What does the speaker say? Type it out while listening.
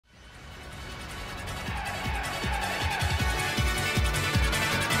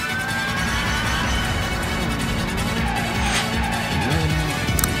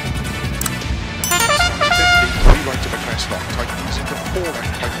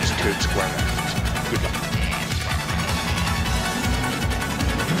turn square left. Good luck.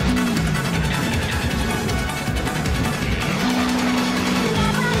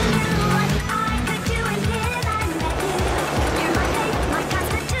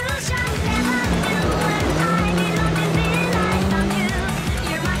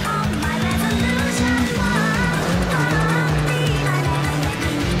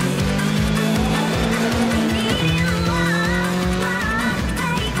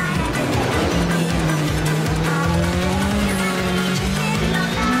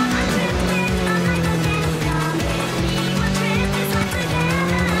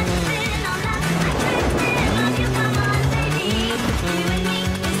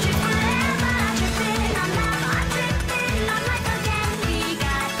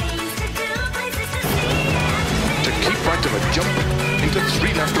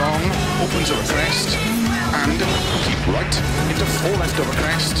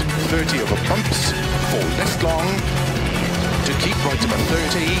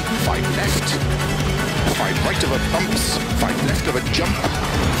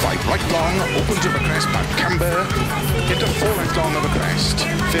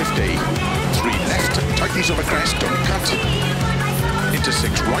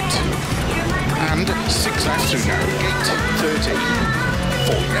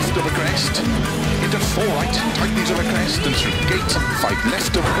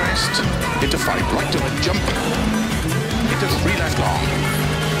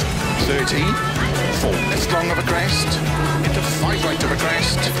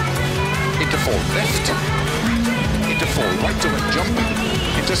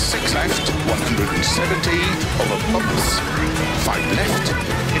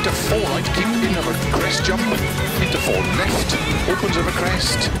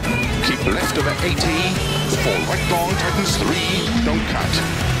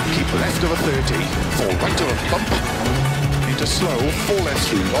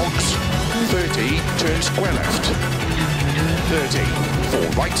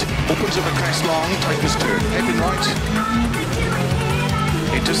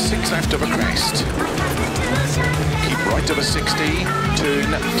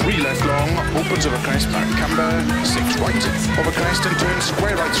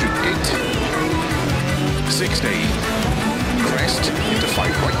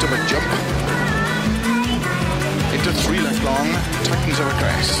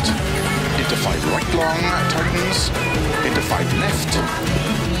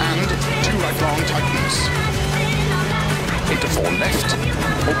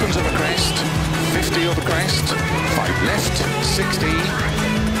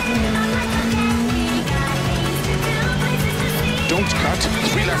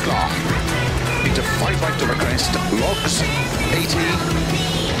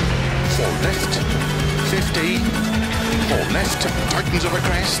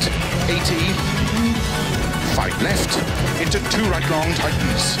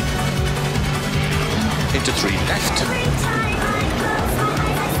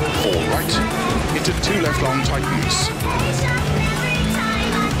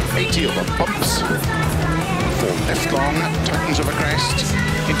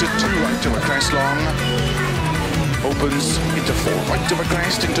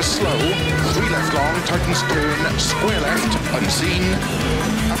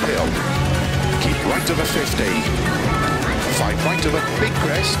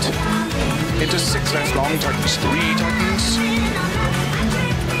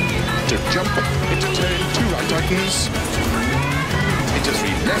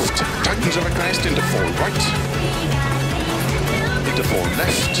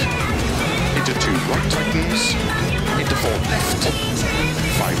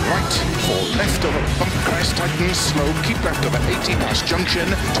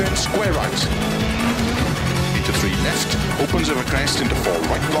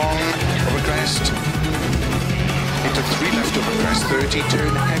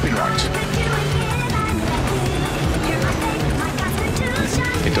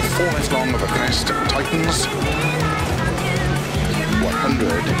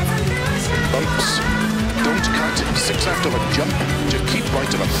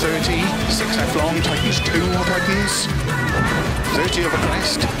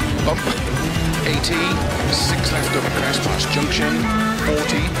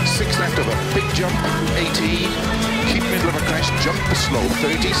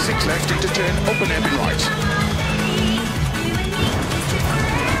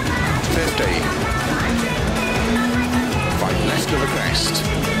 left of a crest,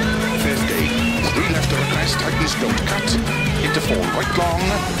 50, 3 left of a crest. crest, tightens, don't cut. Into 4 right long,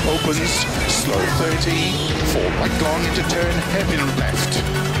 opens, slow 30. 4 right long into turn, hairpin left.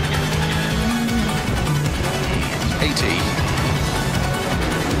 80.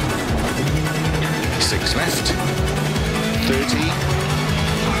 6 left. 30.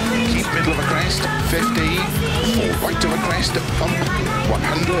 Keep middle of a crest, 50. 4 right of a crest, bump.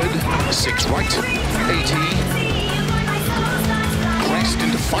 100. 6 right. 80. Crest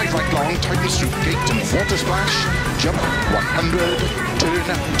into 5 right long, tightens through gate and water splash, jump 100, turn,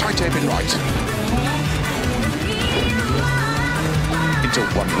 tight hairpin right. Into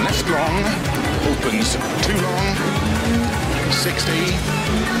 1 left long, opens 2 long, 60.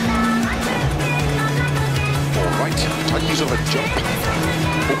 4 right, tightens over jump,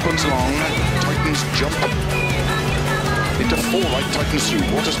 opens long, tightens jump. Into 4 right, tightens through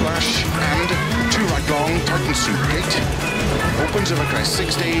water splash, and 2 right long, tightens through gate. Opens over crest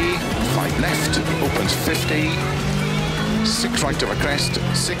 60, 5 left, opens 50, 6 right over crest,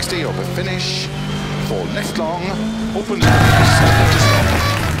 60 over finish, 4 left long, opens over crest, to stop.